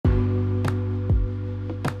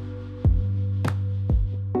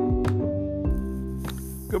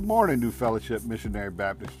Good morning, New Fellowship Missionary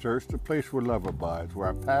Baptist Church, the place where love abides, where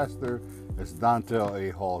our pastor is Dontel A.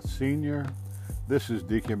 Hall Sr. This is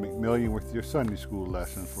Deacon McMillian with your Sunday School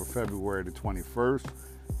lesson for February the 21st,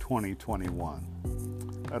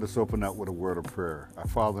 2021. Let us open up with a word of prayer. Our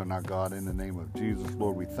Father and our God, in the name of Jesus,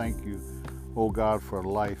 Lord, we thank you, oh God, for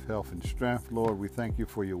life, health, and strength. Lord, we thank you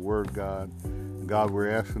for your word, God. And God, we're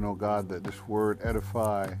asking, oh God, that this word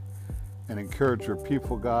edify and encourage your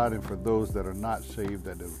people, God, and for those that are not saved,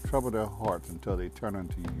 that it will trouble their hearts until they turn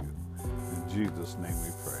unto you. In Jesus' name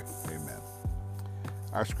we pray. Amen.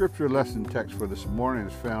 Our scripture lesson text for this morning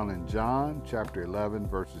is found in John chapter 11,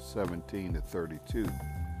 verses 17 to 32.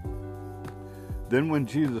 Then when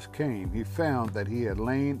Jesus came, he found that he had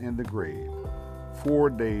lain in the grave 4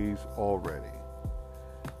 days already.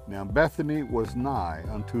 Now Bethany was nigh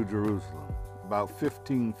unto Jerusalem, about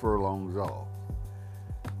 15 furlongs off.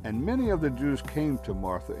 And many of the Jews came to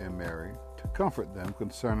Martha and Mary to comfort them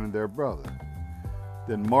concerning their brother.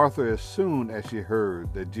 Then Martha, as soon as she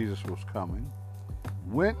heard that Jesus was coming,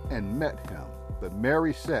 went and met him, but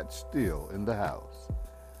Mary sat still in the house.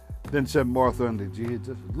 Then said Martha unto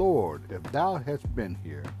Jesus, Lord, if thou hadst been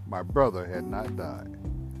here, my brother had not died.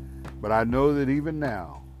 But I know that even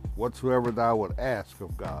now, whatsoever thou wilt ask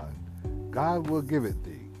of God, God will give it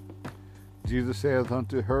thee. Jesus saith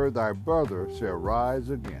unto her, Thy brother shall rise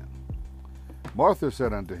again. Martha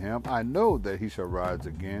said unto him, I know that he shall rise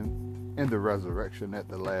again in the resurrection at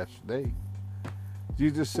the last day.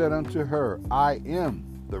 Jesus said unto her, I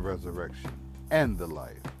am the resurrection and the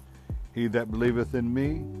life. He that believeth in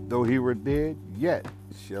me, though he were dead, yet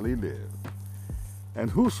shall he live. And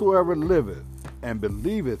whosoever liveth and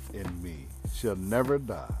believeth in me shall never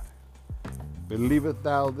die. Believest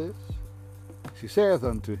thou this? She saith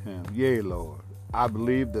unto him, Yea, Lord, I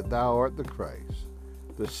believe that thou art the Christ,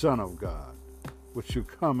 the Son of God, which should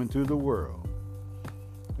come into the world.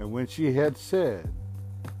 And when she had so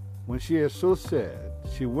said,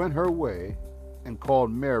 she went her way and called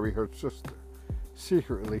Mary her sister,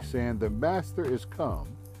 secretly saying, The Master is come,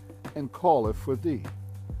 and calleth for thee.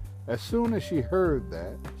 As soon as she heard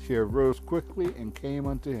that, she arose quickly and came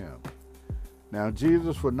unto him. Now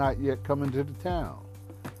Jesus was not yet come into the town,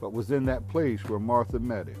 but was in that place where Martha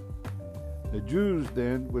met him. The Jews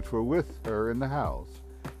then, which were with her in the house,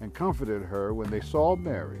 and comforted her when they saw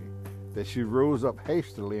Mary, that she rose up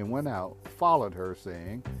hastily and went out, followed her,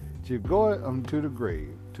 saying, She goeth unto the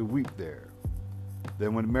grave to weep there.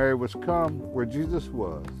 Then when Mary was come where Jesus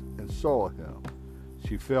was, and saw him,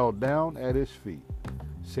 she fell down at his feet,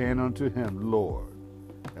 saying unto him, Lord,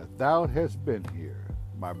 if thou hadst been here,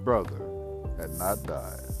 my brother had not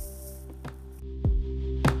died.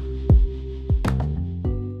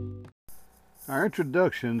 Our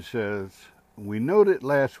introduction says, we noted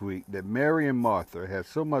last week that Mary and Martha had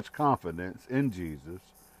so much confidence in Jesus,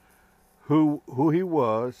 who he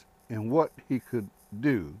was and what he could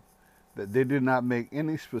do, that they did not make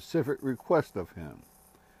any specific request of him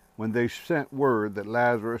when they sent word that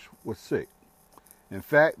Lazarus was sick. In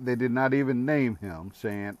fact, they did not even name him,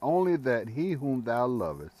 saying only that he whom thou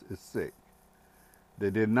lovest is sick.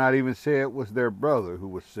 They did not even say it was their brother who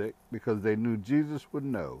was sick, because they knew Jesus would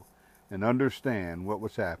know and understand what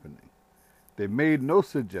was happening. They made no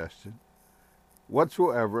suggestion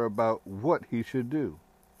whatsoever about what he should do.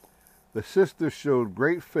 The sisters showed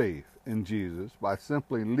great faith in Jesus by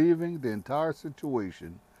simply leaving the entire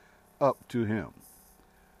situation up to him.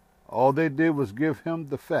 All they did was give him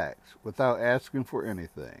the facts without asking for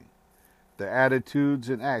anything. Their attitudes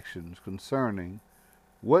and actions concerning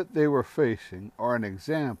what they were facing are an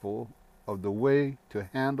example of the way to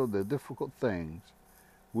handle the difficult things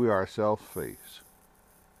we ourselves face.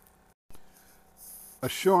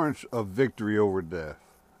 Assurance of victory over death.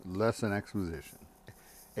 Lesson exposition.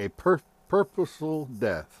 A purposeful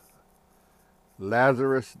death.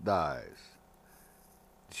 Lazarus dies.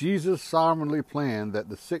 Jesus sovereignly planned that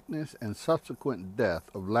the sickness and subsequent death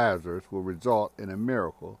of Lazarus will result in a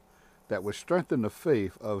miracle that would strengthen the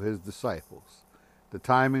faith of his disciples. The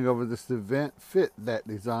timing of this event fit that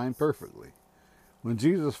design perfectly. When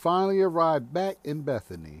Jesus finally arrived back in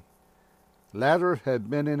Bethany, Lazarus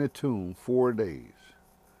had been in a tomb 4 days.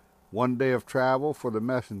 1 day of travel for the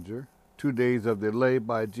messenger, 2 days of delay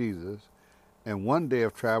by Jesus, and 1 day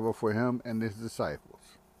of travel for him and his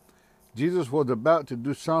disciples. Jesus was about to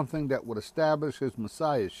do something that would establish his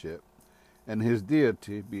messiahship and his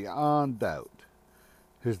deity beyond doubt.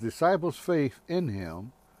 His disciples' faith in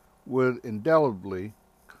him would be indelibly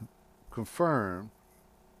confirmed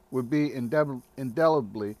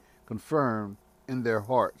in their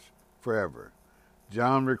hearts forever.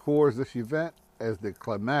 John records this event as the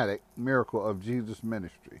climatic miracle of Jesus'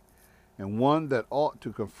 ministry. and one that ought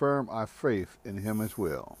to confirm our faith in him as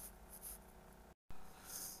well.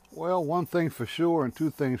 Well, one thing for sure and two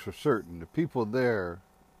things for certain. The people there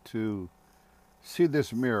to see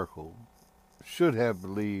this miracle should have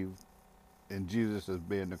believed in Jesus as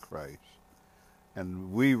being the Christ.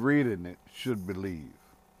 And we reading it should believe.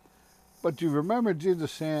 But you remember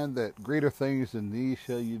Jesus saying that greater things than these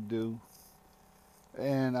shall you do?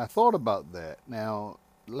 And I thought about that. Now,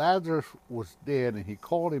 Lazarus was dead and he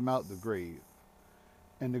called him out the grave.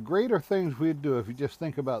 And the greater things we do, if you just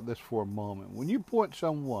think about this for a moment, when you point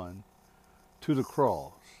someone to the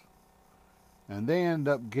cross and they end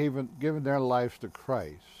up giving their lives to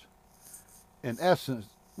Christ, in essence,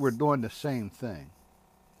 we're doing the same thing.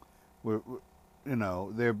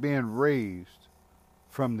 They're being raised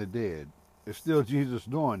from the dead. It's still Jesus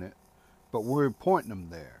doing it, but we're pointing them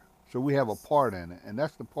there. So we have a part in it, and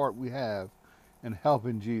that's the part we have in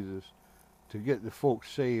helping Jesus to get the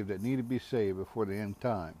folks saved that need to be saved before the end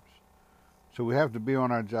times. So we have to be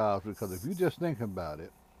on our jobs, because if you just think about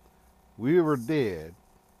it, we were dead,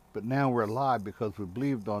 but now we're alive because we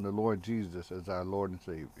believed on the Lord Jesus as our Lord and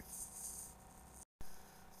Savior.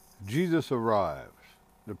 Jesus arrives.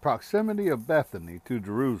 The proximity of Bethany to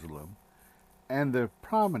Jerusalem and the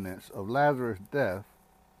prominence of Lazarus' death,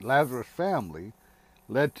 Lazarus' family,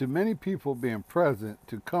 led to many people being present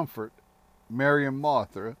to comfort Mary and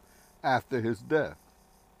Martha after his death.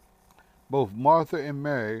 Both Martha and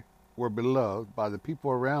Mary were beloved by the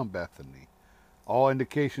people around Bethany. All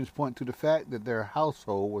indications point to the fact that their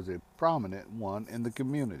household was a prominent one in the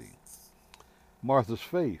community. Martha's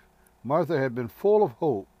faith. Martha had been full of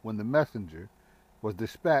hope when the messenger was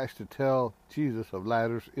dispatched to tell Jesus of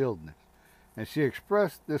Lazarus' illness, and she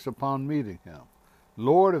expressed this upon meeting him.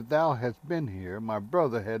 Lord, if thou hadst been here, my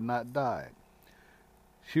brother had not died.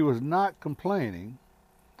 She was not complaining.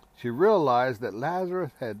 She realized that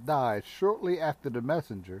Lazarus had died shortly after the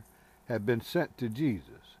messenger had been sent to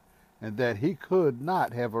Jesus, and that he could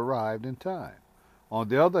not have arrived in time. On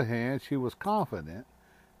the other hand, she was confident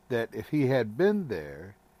that if he had been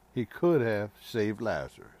there, he could have saved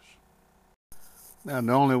Lazarus. Now,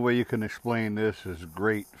 the only way you can explain this is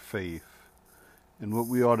great faith. And what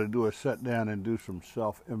we ought to do is sit down and do some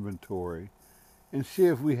self-inventory and see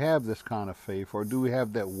if we have this kind of faith, or do we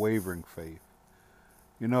have that wavering faith.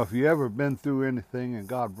 If you ever been through anything and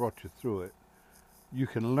God brought you through it, you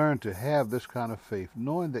can learn to have this kind of faith,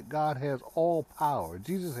 knowing that God has all power.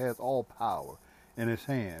 Jesus has all power in his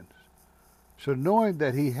hands. So knowing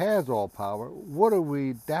that he has all power, what are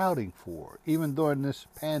we doubting for? Even during this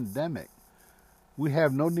pandemic, we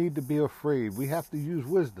have no need to be afraid. We have to use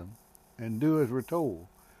wisdom and do as we're told.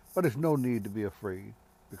 But there's no need to be afraid,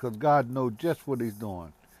 because God knows just what he's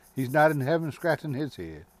doing. He's not in heaven scratching his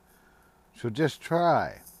head. So just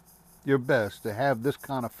try your best to have this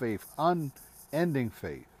kind of faith, unending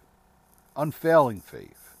faith, unfailing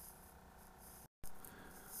faith.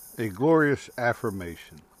 A glorious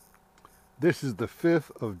affirmation. This is the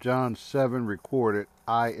fifth of John 7 recorded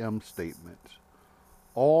I am statements.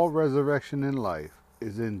 All resurrection in life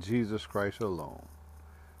is in Jesus Christ alone.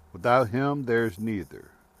 Without him there is neither.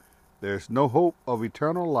 There is no hope of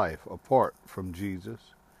eternal life apart from Jesus,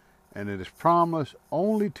 and it is promised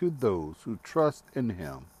only to those who trust in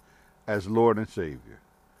him as Lord and Savior.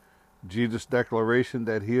 Jesus' declaration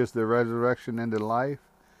that he is the resurrection and the life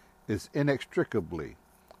is inextricably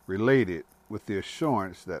related with the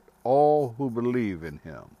assurance that all who believe in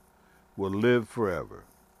him will live forever,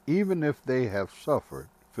 even if they have suffered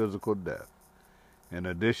physical death. In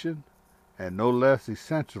addition, and no less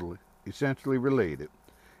essentially related,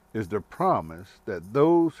 is the promise that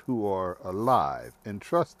those who are alive and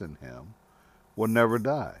trust in him will never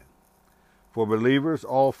die. For believers,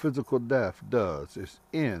 all physical death does is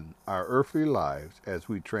end our earthly lives as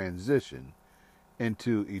we transition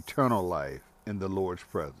into eternal life in the Lord's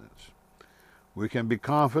presence. We can be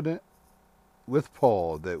confident with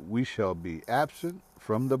Paul that we shall be absent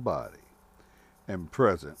from the body and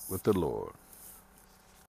present with the Lord.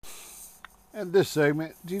 In this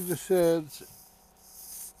segment, Jesus says,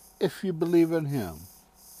 if you believe in him,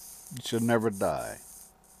 you shall never die.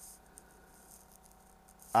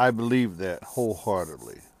 I believe that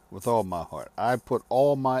wholeheartedly, with all my heart. I put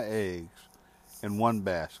all my eggs in one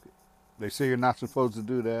basket. They say you're not supposed to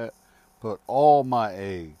do that. Put all my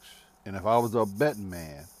eggs. And if I was a betting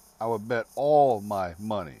man, I would bet all my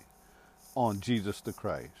money on Jesus the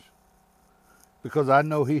Christ, because I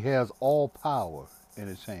know he has all power in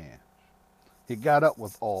his hands. He got up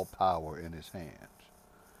with all power in his hands.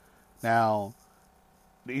 Now,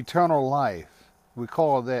 the eternal life, we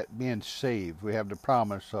call that being saved. We have the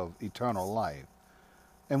promise of eternal life.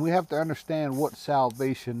 And we have to understand what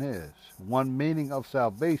salvation is. One meaning of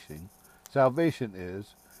salvation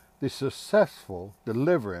is the successful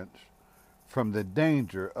deliverance from the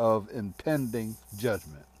danger of impending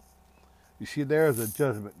judgment. You see, there is a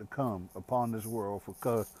judgment to come upon this world,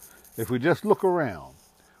 because if we just look around,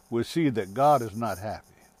 we'll see that God is not happy.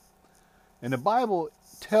 And the Bible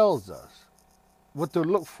tells us what to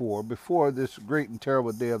look for before this great and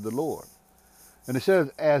terrible day of the Lord. And it says,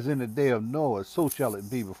 as in the day of Noah, so shall it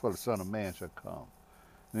be before the Son of Man shall come.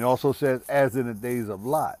 And it also says, as in the days of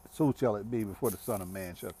Lot, so shall it be before the Son of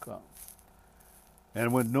Man shall come.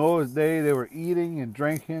 And when Noah's day, they were eating and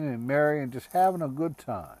drinking and merry and just having a good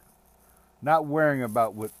time, not worrying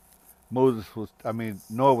about what Noah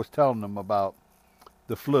was telling them about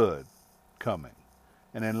the flood coming.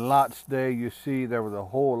 And in Lot's day, you see there was a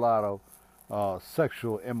whole lot of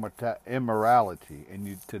sexual immorality.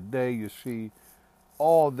 And today you see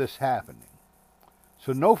all this happening.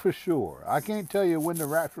 So know for sure. I can't tell you when the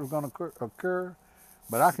rapture is going to occur,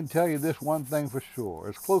 but I can tell you this one thing for sure.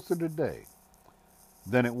 It's closer today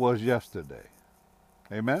than it was yesterday.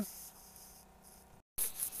 Amen?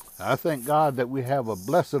 I thank God that we have a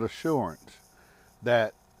blessed assurance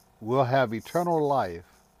that we'll have eternal life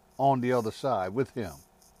on the other side with him.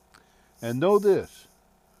 And know this,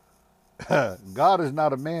 God is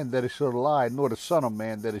not a man that he should lie, nor the son of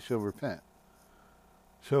man that he should repent.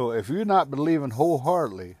 So if you're not believing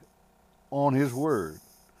wholeheartedly on his word,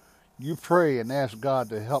 you pray and ask God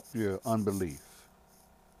to help your unbelief.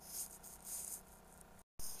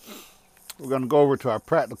 We're going to go over to our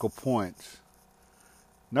practical points.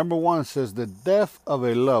 Number 1 says the death of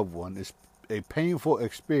a loved one is a painful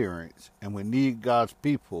experience, and we need God's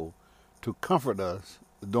people to comfort us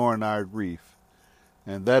during our grief.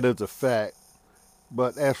 And that is a fact.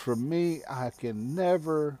 But as for me, I can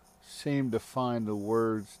never seem to find the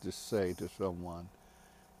words to say to someone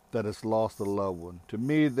that has lost a loved one. To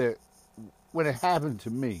me, that when it happened to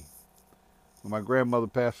me, when my grandmother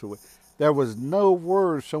passed away, there was no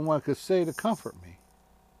words someone could say to comfort me.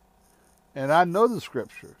 And I know the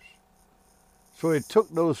scriptures. So it took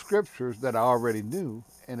those scriptures that I already knew,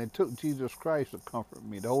 and it took Jesus Christ to comfort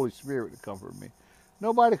me, the Holy Spirit to comfort me.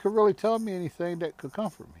 Nobody could really tell me anything that could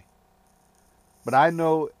comfort me. But I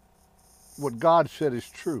know what God said is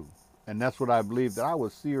true, and that's what I believe, that I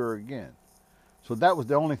would see her again. So that was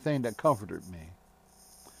the only thing that comforted me.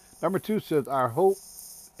 Number 2 says, our hope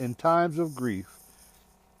in times of grief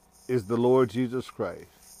is the Lord Jesus Christ.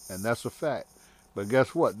 And that's a fact. But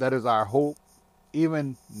guess what? That is our hope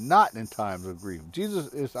even not in times of grief.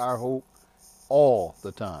 Jesus is our hope all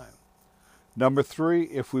the time. Number 3,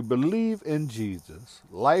 if we believe in Jesus,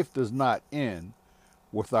 life does not end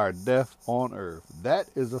with our death on earth. That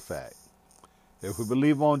is a fact. If we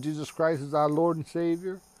believe on Jesus Christ as our Lord and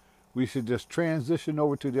Savior, we should just transition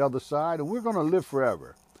over to the other side, and we're going to live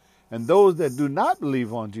forever. And those that do not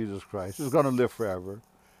believe on Jesus Christ is going to live forever,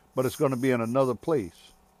 but it's going to be in another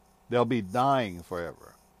place. They'll be dying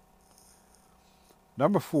forever.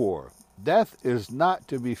 Number 4, death is not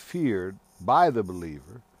to be feared by the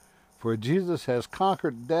believer, for Jesus has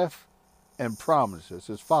conquered death and promises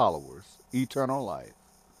his followers eternal life.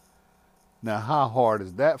 Now, how hard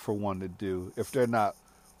is that for one to do if they're not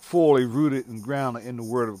fully rooted and grounded in the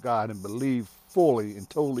Word of God and believe fully and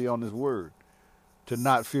totally on his Word, to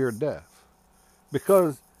not fear death?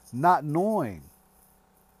 Because not knowing,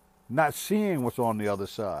 not seeing what's on the other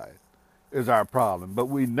side is our problem. But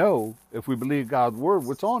we know, if we believe God's Word,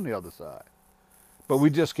 what's on the other side. But we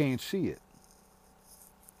just can't see it.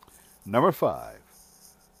 Number 5,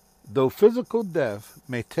 though physical death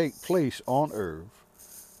may take place on earth,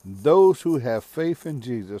 those who have faith in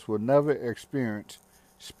Jesus will never experience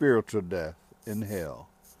spiritual death in hell.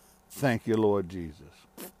 Thank you, Lord Jesus.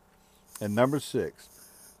 And number 6,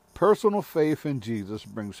 personal faith in Jesus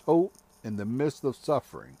brings hope in the midst of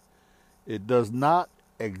suffering. It does not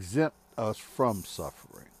exempt us from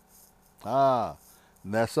suffering. And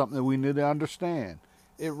that's something that we need to understand.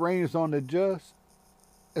 It rains on the just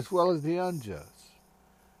as well as the unjust.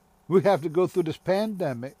 We have to go through this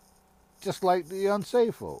pandemic just like the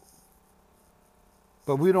unsaved folk.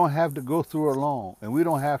 But we don't have to go through alone, and we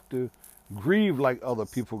don't have to grieve like other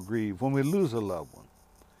people grieve when we lose a loved one.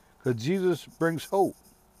 Because Jesus brings hope,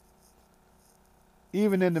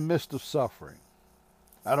 even in the midst of suffering.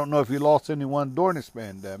 I don't know if you lost anyone during this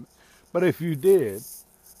pandemic, but if you did,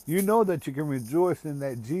 you know that you can rejoice in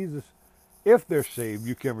that Jesus, if they're saved,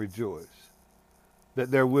 you can rejoice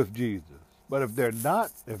that they're with Jesus. But if they're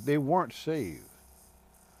not, if they weren't saved,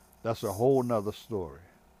 that's a whole nother story.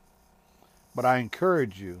 But I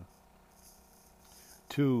encourage you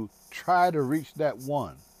to try to reach that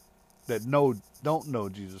one that don't know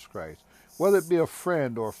Jesus Christ, whether it be a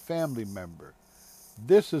friend or a family member.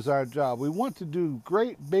 This is our job. We want to do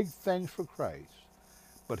great big things for Christ,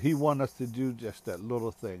 but he wants us to do just that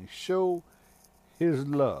little thing. Show his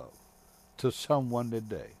love to someone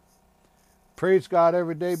today. Praise God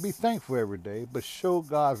every day. Be thankful every day, but show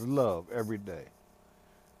God's love every day.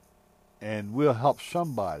 And we'll help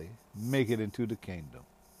somebody make it into the kingdom.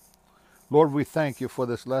 Lord, we thank you for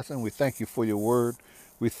this lesson. We thank you for your word.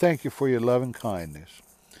 We thank you for your loving kindness.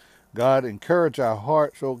 God, encourage our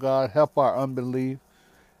hearts, oh God. Help our unbelief.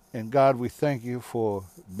 And God, we thank you for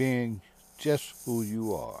being just who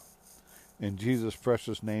you are. In Jesus'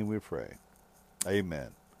 precious name we pray.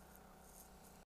 Amen.